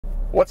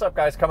What's up,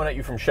 guys? Coming at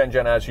you from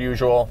Shenzhen as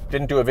usual.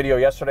 Didn't do a video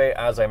yesterday.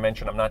 As I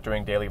mentioned, I'm not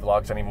doing daily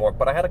vlogs anymore,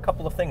 but I had a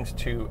couple of things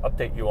to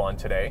update you on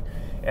today.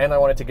 And I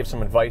wanted to give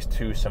some advice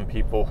to some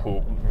people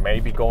who may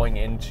be going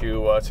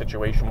into a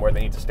situation where they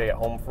need to stay at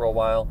home for a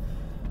while.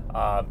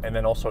 And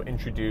then also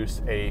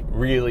introduce a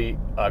really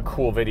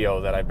cool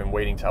video that I've been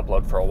waiting to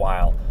upload for a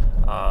while.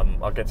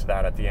 I'll get to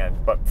that at the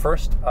end. But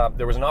first,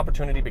 there was an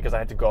opportunity because I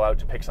had to go out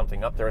to pick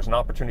something up. There was an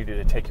opportunity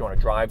to take you on a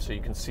drive so you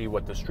can see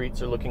what the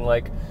streets are looking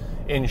like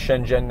in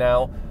Shenzhen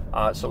now.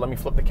 So let me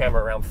flip the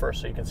camera around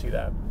first so you can see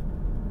that.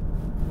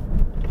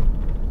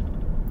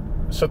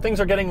 So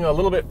things are getting a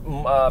little bit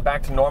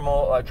back to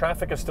normal.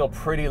 Traffic is still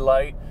pretty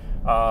light.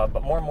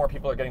 But more and more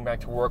people are getting back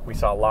to work. We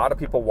saw a lot of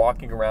people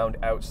walking around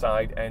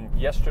outside, and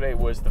yesterday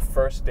was the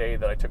first day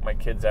that I took my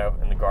kids out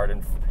in the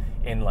garden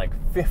in like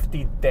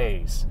 50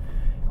 days.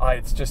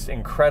 It's just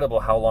incredible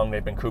how long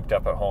they've been cooped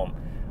up at home.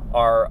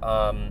 Our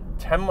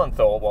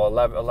 10-month-old, well,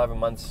 11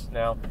 months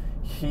now,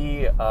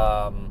 he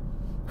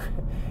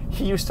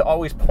used to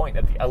always point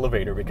at the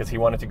elevator because he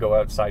wanted to go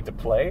outside to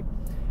play.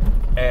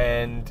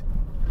 And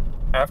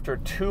after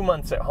 2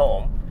 months at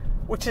home,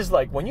 which is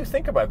like, when you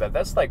think about that,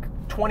 that's like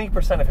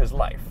 20% of his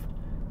life.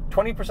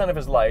 20% of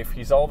his life,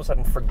 he's all of a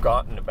sudden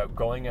forgotten about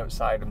going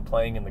outside and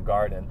playing in the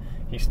garden.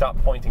 He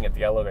stopped pointing at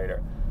the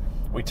elevator.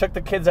 We took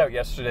the kids out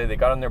yesterday. They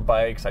got on their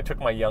bikes. I took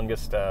my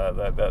youngest,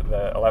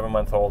 the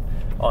 11-month-old,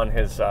 on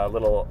his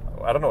little,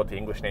 I don't know what the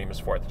English name is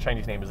for it. The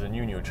Chinese name is a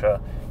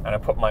Nyunyucha, and I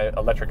put my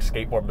electric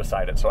skateboard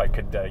beside it so I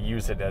could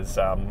use it as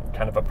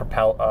kind of a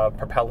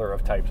propeller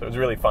of type. So it was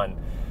really fun.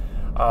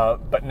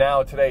 But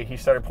now today he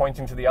started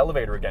pointing to the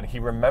elevator again. He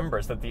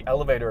remembers that the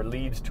elevator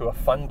leads to a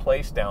fun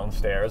place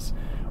downstairs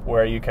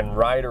where you can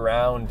ride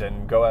around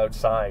and go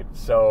outside.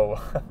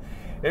 So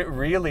it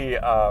really,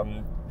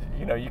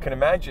 you know, you can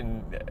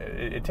imagine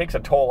it takes a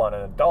toll on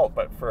an adult,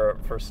 but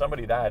for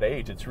somebody that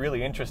age, it's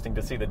really interesting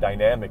to see the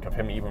dynamic of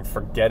him even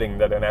forgetting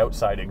that an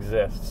outside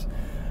exists.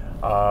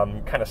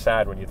 Kind of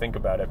sad when you think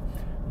about it.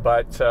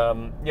 But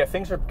yeah,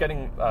 things are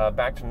getting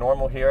back to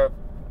normal here.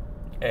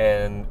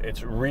 And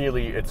it's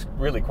really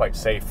quite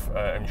safe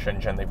in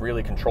Shenzhen. They've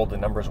really controlled the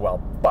numbers well.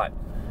 But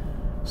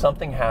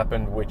something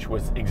happened which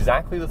was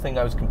exactly the thing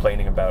I was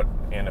complaining about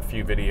in a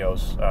few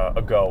videos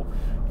ago,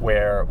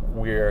 where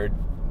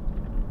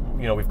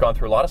we've gone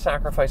through a lot of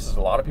sacrifices.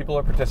 A lot of people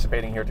are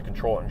participating here to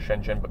control it in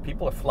Shenzhen, but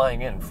people are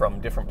flying in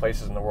from different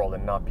places in the world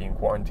and not being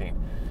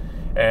quarantined.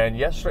 And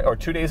yesterday, or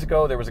 2 days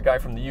ago, there was a guy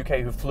from the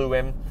UK who flew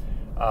in,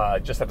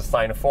 just had to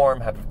sign a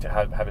form, had to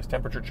have his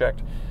temperature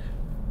checked.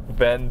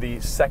 Then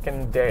the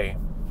second day,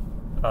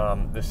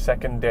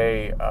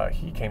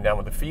 he came down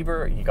with a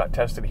fever. He got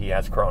tested. He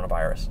has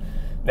coronavirus.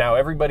 Now,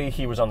 everybody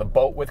he was on the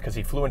boat with, because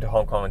he flew into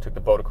Hong Kong and took the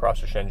boat across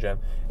to Shenzhen,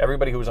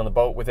 everybody who was on the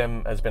boat with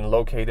him has been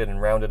located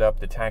and rounded up.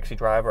 The taxi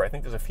driver, I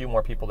think there's a few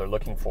more people they're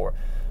looking for.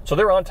 So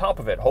they're on top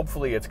of it.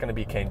 Hopefully it's going to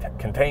be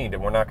contained,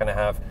 and we're not going to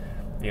have,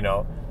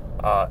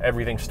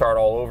 everything start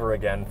all over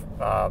again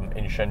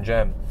in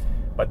Shenzhen.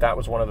 But that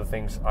was one of the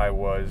things I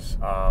was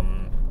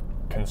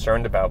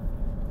concerned about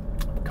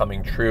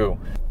coming true.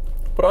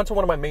 But on to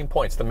one of my main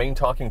points, the main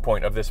talking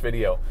point of this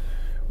video,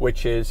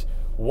 which is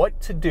what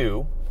to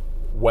do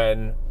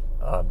when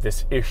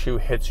this issue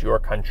hits your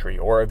country,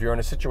 or if you're in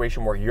a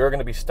situation where you're going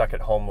to be stuck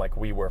at home like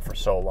we were for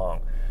so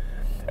long.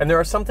 And there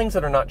are some things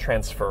that are not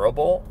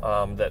transferable,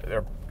 that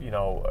are,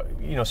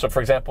 so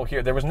for example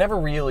here, there was never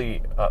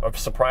really,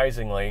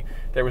 surprisingly,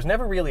 there was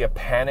never really a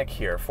panic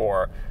here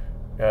for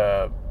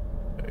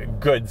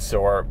goods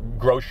or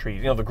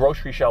groceries. The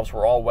grocery shelves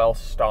were all well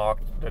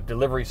stocked. The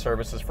delivery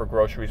services for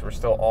groceries were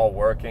still all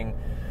working.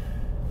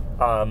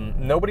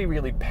 Nobody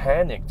really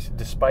panicked,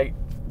 despite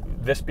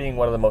this being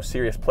one of the most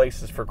serious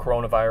places for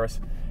coronavirus,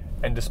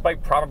 and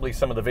despite probably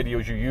some of the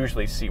videos you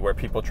usually see where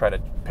people try to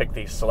pick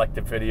these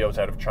selective videos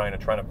out of China,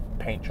 trying to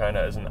paint China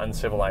as an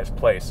uncivilized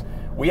place.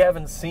 We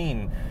haven't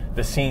seen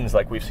the scenes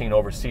like we've seen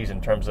overseas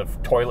in terms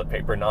of toilet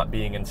paper not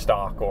being in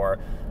stock, or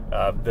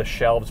the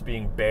shelves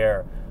being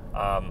bare.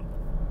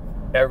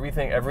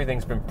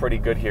 Everything's been pretty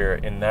good here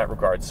in that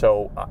regard.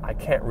 So I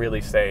can't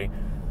really say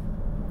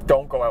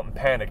don't go out and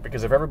panic,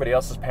 because if everybody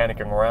else is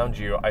panicking around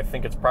you, I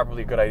think it's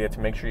probably a good idea to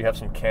make sure you have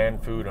some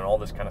canned food and all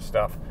this kind of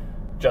stuff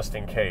just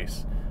in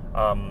case.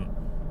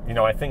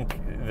 I think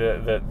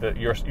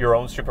your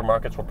own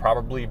supermarkets will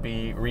probably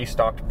be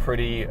restocked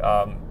pretty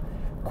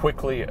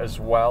quickly as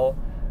well,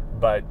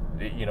 but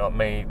it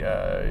may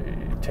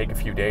take a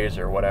few days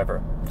or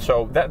whatever.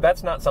 So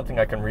that's not something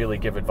I can really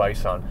give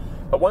advice on.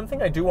 But one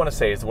thing I do want to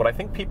say is that what I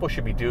think people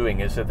should be doing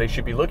is that they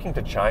should be looking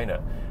to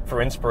China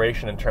for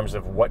inspiration in terms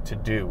of what to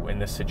do in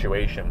this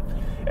situation.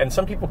 And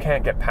some people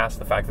can't get past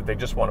the fact that they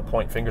just want to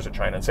point fingers at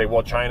China and say,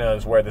 well, China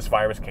is where this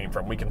virus came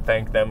from. We can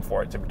thank them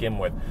for it to begin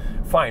with.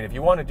 Fine, if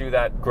you want to do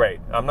that,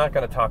 great. I'm not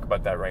going to talk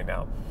about that right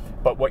now.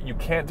 But what you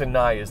can't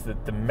deny is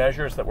that the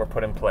measures that were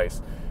put in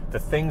place, the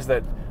things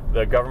that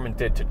the government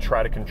did to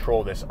try to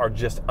control this, are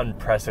just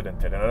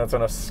unprecedented. And it's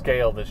on a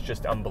scale that's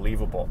just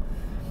unbelievable.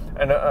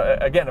 And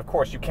again, of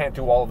course, you can't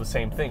do all of the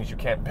same things. You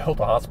can't build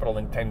a hospital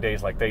in 10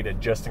 days like they did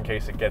just in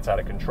case it gets out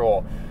of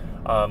control.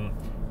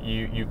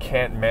 you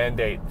can't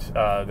mandate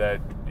that,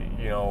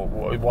 you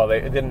know, well,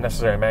 they didn't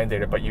necessarily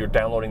mandate it, but you're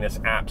downloading this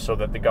app so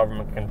that the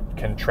government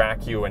can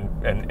track you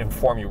and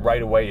inform you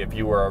right away if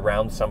you were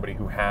around somebody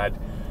who had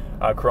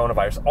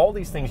coronavirus. All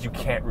these things you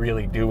can't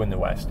really do in the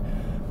West.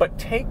 But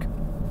take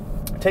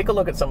a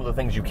look at some of the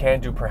things you can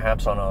do,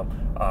 perhaps on a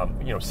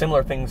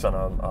similar things on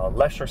a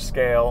lesser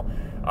scale.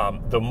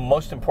 The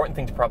most important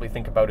thing to probably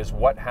think about is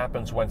what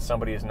happens when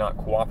somebody is not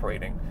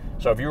cooperating.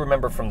 So if you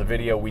remember from the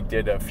video we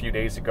did a few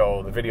days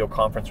ago, the video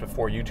conference with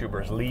 4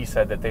 YouTubers, Lee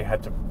said that they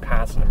had to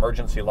pass an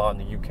emergency law in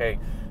the UK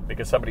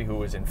because somebody who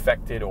was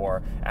infected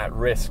or at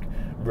risk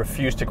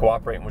refused to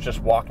cooperate and was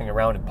just walking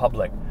around in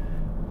public.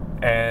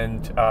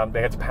 And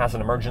they had to pass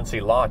an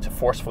emergency law to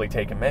forcefully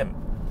take him in.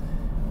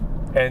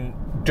 And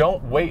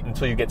don't wait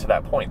until you get to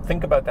that point.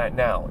 Think about that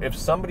now. If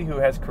somebody who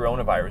has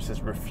coronavirus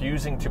is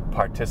refusing to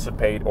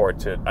participate or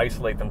to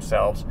isolate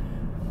themselves,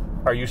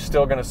 are you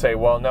still going to say,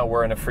 well, no,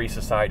 we're in a free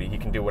society, he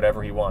can do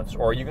whatever he wants?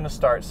 Or are you going to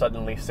start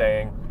suddenly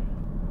saying,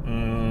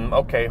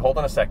 okay, hold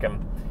on a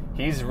second,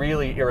 he's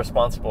really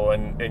irresponsible,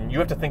 and you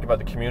have to think about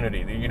the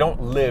community. You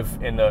don't live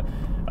in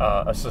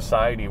a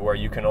society where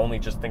you can only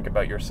just think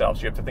about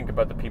yourselves. You have to think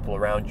about the people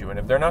around you. And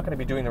if they're not going to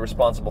be doing the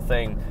responsible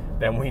thing,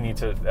 then we need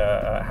to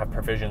have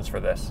provisions for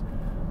this.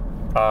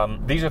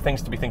 These are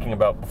things to be thinking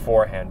about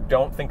beforehand.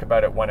 Don't think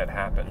about it when it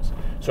happens.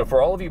 So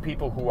for all of you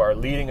people who are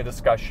leading a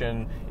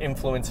discussion,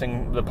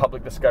 influencing the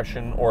public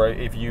discussion, or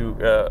if you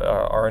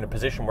are in a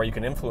position where you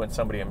can influence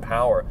somebody in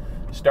power,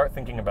 start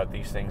thinking about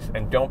these things,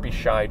 and don't be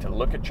shy to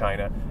look at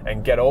China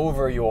and get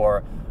over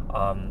your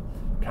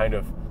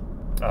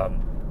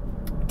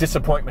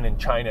disappointment in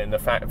China and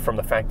from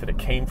the fact that it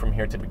came from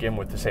here to begin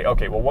with, to say,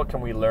 okay, well, what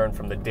can we learn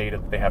from the data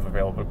that they have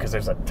available? Because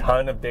there's a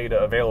ton of data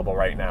available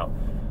right now.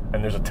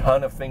 And there's a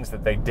ton of things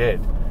that they did.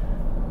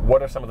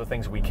 What are some of the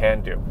things we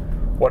can do?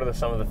 What are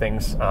some of the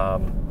things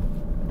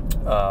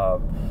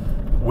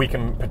we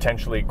can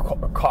potentially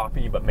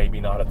copy, but maybe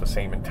not at the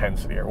same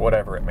intensity, or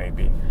whatever it may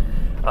be?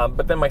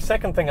 But then my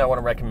second thing I want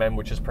to recommend,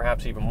 which is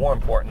perhaps even more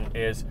important,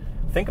 is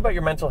think about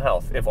your mental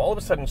health. If all of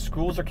a sudden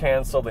schools are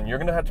canceled and you're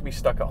going to have to be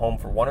stuck at home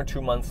for 1 or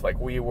 2 months like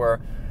we were,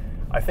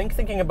 I think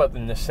thinking about the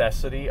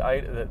necessary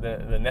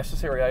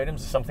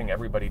items is something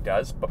everybody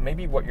does, but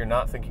maybe what you're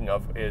not thinking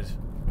of is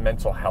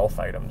mental health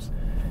items,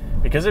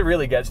 because it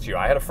really gets to you.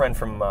 I had a friend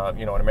from, an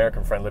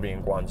American friend living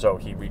in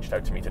Guangzhou. He reached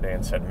out to me today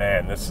and said,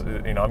 man, this,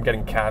 I'm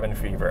getting cabin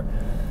fever.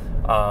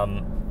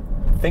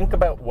 Think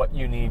about what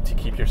you need to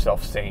keep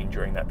yourself sane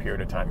during that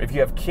period of time. If you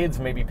have kids,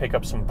 maybe pick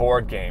up some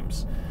board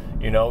games.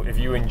 If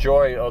you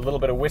enjoy a little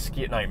bit of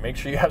whiskey at night, make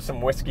sure you have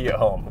some whiskey at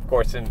home. Of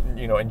course, and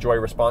enjoy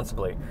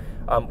responsibly.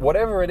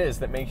 Whatever it is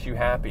that makes you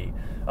happy,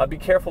 be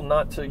careful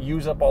not to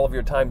use up all of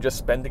your time just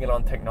spending it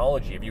on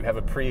technology. If you have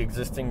a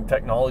pre-existing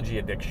technology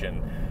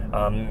addiction,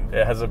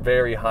 it has a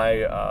very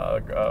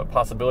high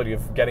possibility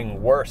of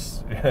getting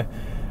worse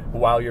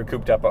while you're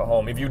cooped up at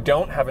home. If you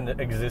don't have an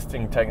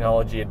existing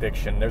technology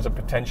addiction, there's a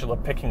potential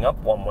of picking up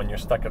one when you're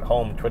stuck at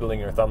home twiddling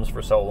your thumbs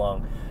for so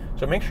long.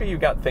 So make sure you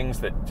got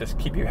things that just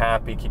keep you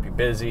happy, keep you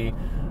busy.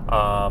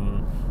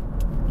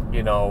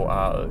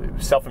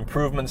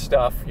 Self-improvement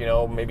stuff,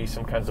 maybe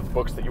some kinds of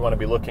books that you want to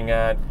be looking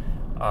at.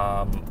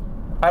 I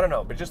don't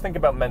know, but just think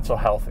about mental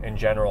health in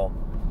general,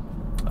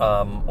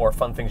 or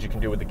fun things you can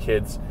do with the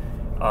kids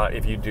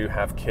if you do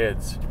have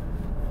kids.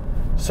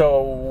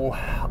 So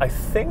I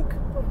think,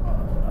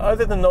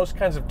 other than those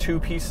kinds of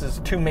two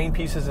main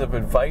pieces of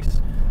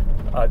advice,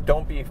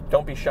 don't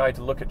be shy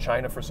to look at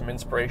China for some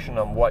inspiration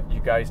on what you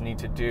guys need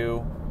to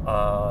do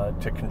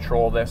to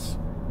control this,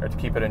 or to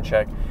keep it in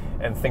check,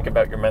 and think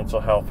about your mental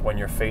health when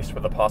you're faced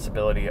with the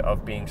possibility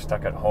of being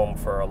stuck at home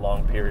for a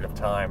long period of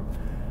time.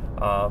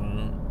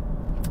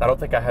 I don't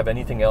think I have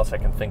anything else I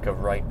can think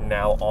of right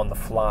now on the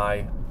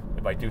fly.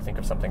 If I do think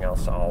of something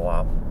else,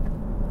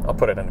 I'll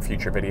put it in a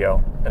future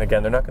video. And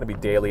again, they're not going to be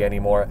daily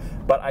anymore,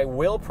 but I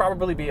will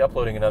probably be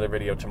uploading another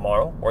video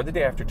tomorrow or the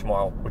day after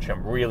tomorrow, which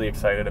I'm really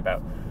excited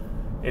about.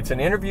 It's an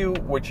interview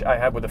which I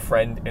had with a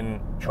friend in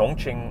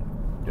Chongqing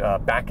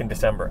back in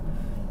December.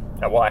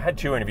 Well, I had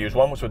 2 interviews.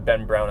 One was with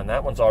Ben Brown, and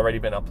that one's already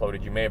been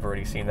uploaded. You may have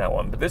already seen that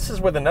one. But this is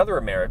with another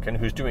American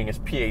who's doing his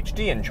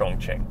PhD in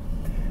Chongqing,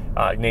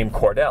 named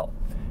Cordell.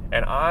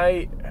 And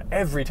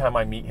every time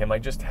I meet him, I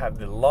just have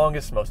the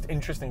longest, most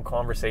interesting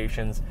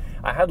conversations.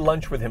 I had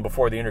lunch with him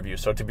before the interview,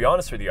 so to be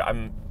honest with you,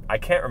 I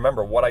can't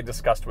remember what I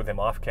discussed with him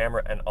off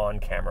camera and on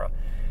camera.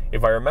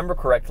 If I remember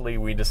correctly,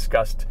 we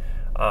discussed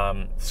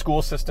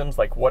school systems,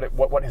 like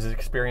what his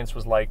experience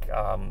was like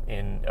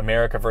in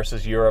America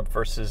versus Europe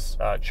versus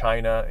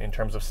China in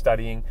terms of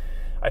studying.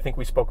 I think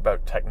we spoke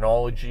about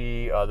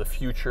technology, the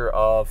future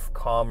of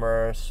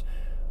commerce.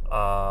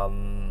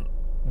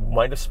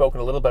 Might have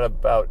spoken a little bit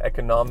about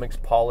economics,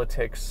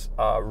 politics,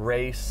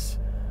 race,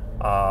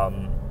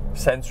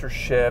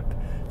 censorship,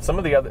 some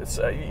of the others.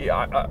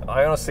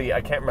 I honestly, I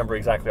can't remember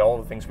exactly all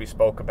the things we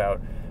spoke about,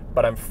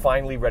 but I'm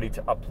finally ready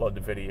to upload the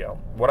video.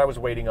 What I was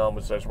waiting on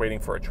was I was waiting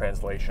for a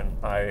translation.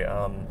 I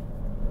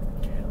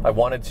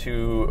wanted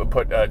to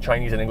put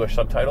Chinese and English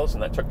subtitles,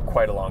 and that took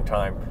quite a long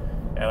time.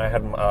 and I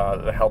had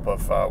the help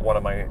of one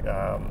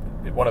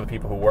of the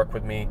people who work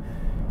with me.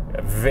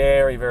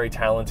 Very, very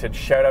talented.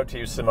 Shout out to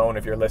you, Simone,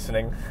 if you're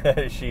listening.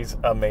 She's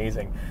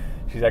amazing.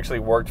 She's actually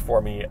worked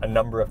for me a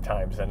number of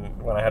times,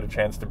 and when I had a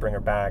chance to bring her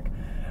back,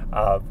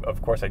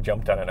 of course I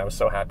jumped on it, and I was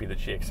so happy that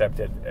she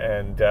accepted.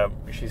 And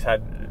she's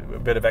had a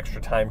bit of extra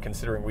time,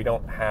 considering we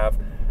don't have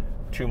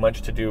too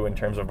much to do in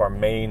terms of our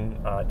main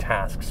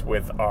tasks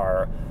with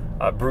our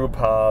brew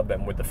pub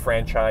and with the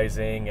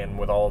franchising and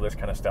with all this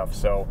kind of stuff.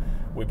 So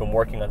we've been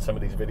working on some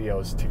of these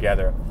videos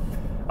together.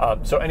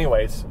 So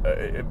anyways,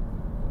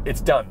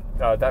 it's done.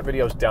 That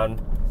video's done,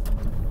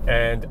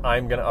 and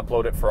I'm going to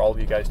upload it for all of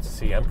you guys to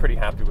see. I'm pretty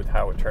happy with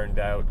how it turned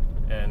out,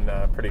 and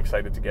pretty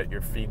excited to get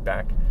your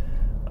feedback.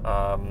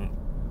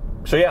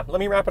 So yeah, let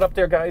me wrap it up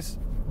there, guys,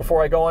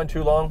 before I go on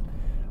too long.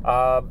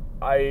 I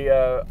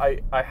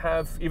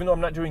have, even though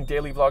I'm not doing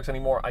daily vlogs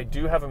anymore, I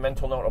do have a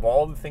mental note of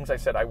all the things I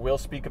said I will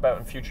speak about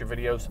in future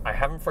videos. I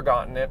haven't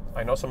forgotten it.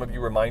 I know some of you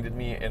reminded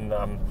me in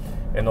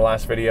the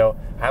last video.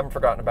 I haven't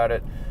forgotten about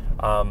it.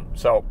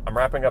 So I'm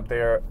wrapping up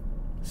there.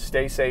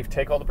 Stay safe,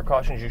 take all the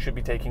precautions you should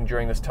be taking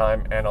during this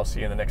time, and I'll see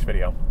you in the next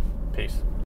video. Peace.